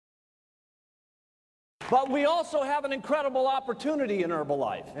But we also have an incredible opportunity in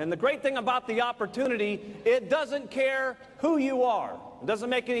Herbalife. And the great thing about the opportunity, it doesn't care who you are. It doesn't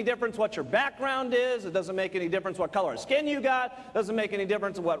make any difference what your background is. It doesn't make any difference what color of skin you got. It doesn't make any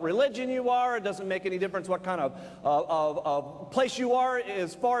difference what religion you are. It doesn't make any difference what kind of place you are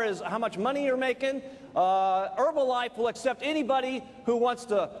as far as how much money you're making. Herbalife will accept anybody who wants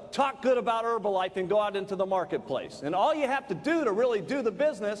to talk good about Herbalife and go out into the marketplace. And all you have to do to really do the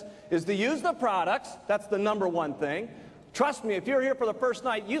business is to use the products. That's the #1 thing. Trust me, if you're here for the first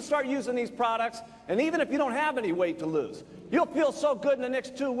night, you start using these products, and even if you don't have any weight to lose, you'll feel so good in the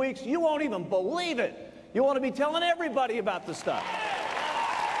next 2 weeks, you won't even believe it. You want to be telling everybody about the stuff.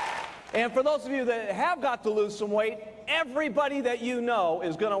 And for those of you that have got to lose some weight, everybody that you know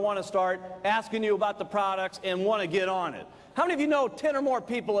is going to want to start asking you about the products and want to get on it. How many of you know 10 or more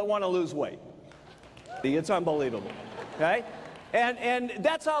people that want to lose weight? It's unbelievable, okay? And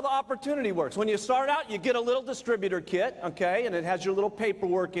that's how the opportunity works. When you start out, you get a little distributor kit, okay, and it has your little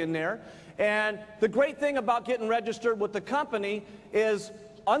paperwork in there. And the great thing about getting registered with the company is,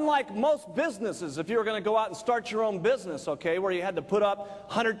 unlike most businesses, if you were going to go out and start your own business, okay, where you had to put up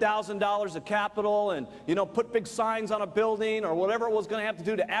 $100,000 of capital and, you know, put big signs on a building or whatever it was going to have to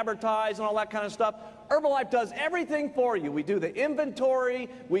do to advertise and all that kind of stuff, Herbalife does everything for you. We do the inventory,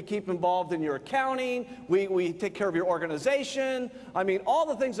 we keep involved in your accounting, we take care of your organization. I mean, all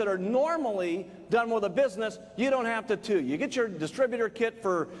the things that are normally done with a business, you don't have to do. You get your distributor kit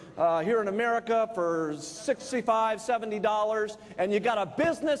for here in America for $65, $70, and you got a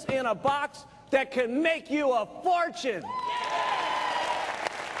business in a box that can make you a fortune.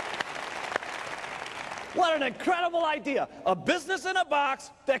 What an incredible idea. A business in a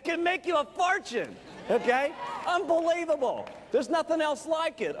box that can make you a fortune. Okay? Unbelievable. There's nothing else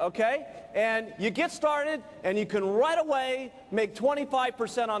like it, okay? And you get started, and you can right away make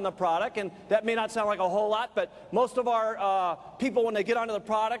 25% on the product, and that may not sound like a whole lot, but most of our people, when they get onto the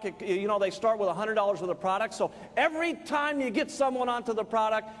product, you know, they start with $100 worth of product, so every time you get someone onto the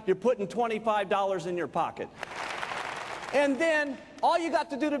product, you're putting $25 in your pocket. And then all you got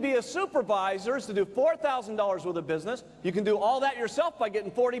to do to be a supervisor is to do $4,000 worth of business. You can do all that yourself by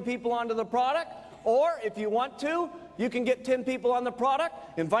getting 40 people onto the product. Or if you want to, you can get 10 people on the product,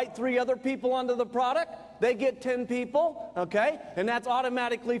 invite 3 other people onto the product, they get 10 people, okay? And that's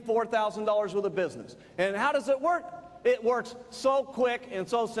automatically $4,000 worth of business. And how does it work? It works so quick and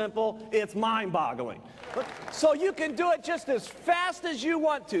so simple, it's mind-boggling. So you can do it just as fast as you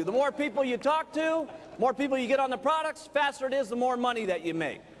want to. The more people you talk to, more people you get on the products, faster it is, the more money that you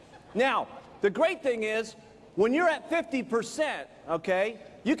make. Now, the great thing is, when you're at 50%, okay,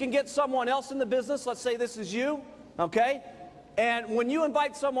 you can get someone else in the business. Let's say this is you, okay? And when you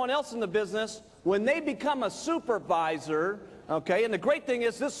invite someone else in the business, when they become a supervisor, okay, and the great thing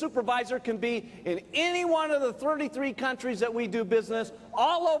is this supervisor can be in any one of the 33 countries that we do business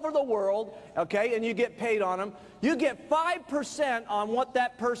all over the world, okay, and you get paid on them. You get 5% on what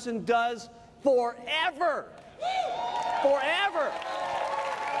that person does forever. Forever.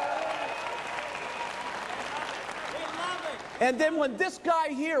 And then when this guy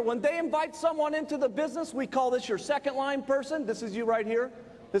here, when they invite someone into the business, we call this your second line person. This is you right here.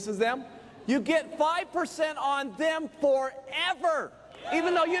 This is them. You get 5% on them forever,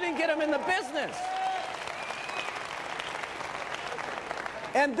 even though you didn't get them in the business.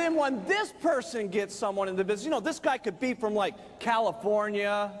 And then when this person gets someone in the business, you know, this guy could be from like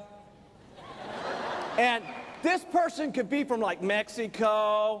California. And this person could be from like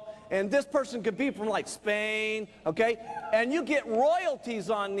Mexico. And this person could be from like Spain, okay? And you get royalties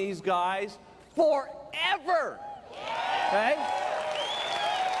on these guys forever, okay?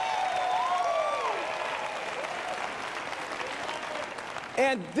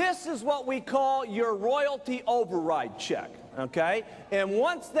 And this is what we call your royalty override check, okay? And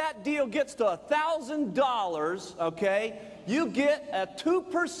once that deal gets to $1,000, okay, you get a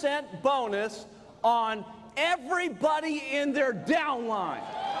 2% bonus on everybody in their downline.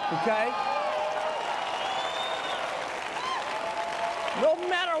 Okay? No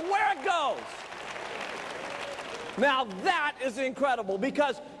matter where it goes. Now that is incredible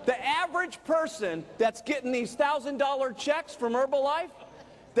because the average person that's getting these $1,000 checks from Herbalife,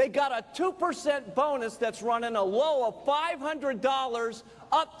 they got a 2% bonus that's running a low of $500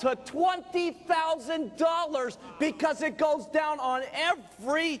 up to $20,000 because it goes down on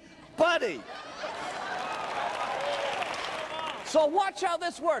everybody. So watch how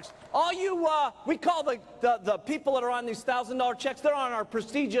this works. All you, we call the people that are on these $1,000 checks, they're on our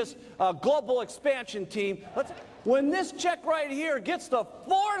prestigious global expansion team. When this check right here gets to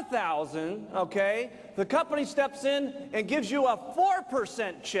 $4,000, okay, the company steps in and gives you a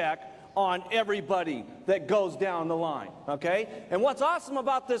 4% check on everybody that goes down the line, okay? And what's awesome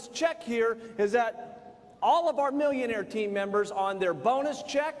about this check here is that all of our millionaire team members on their bonus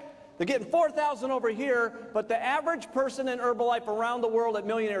check, they're getting $4,000 over here, but the average person in Herbalife around the world at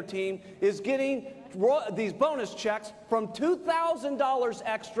Millionaire Team is getting these bonus checks from $2,000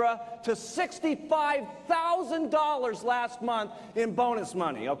 extra to $65,000 last month in bonus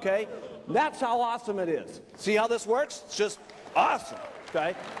money, okay? That's how awesome it is. See how this works? It's just awesome,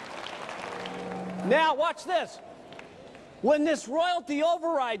 okay? Now, watch this. When this royalty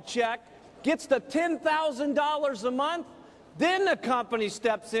override check gets to $10,000 a month, then the company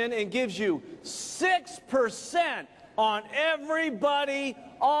steps in and gives you 6% on everybody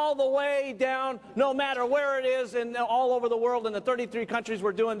all the way down, no matter where it is, and all over the world in the 33 countries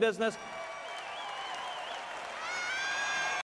we're doing business.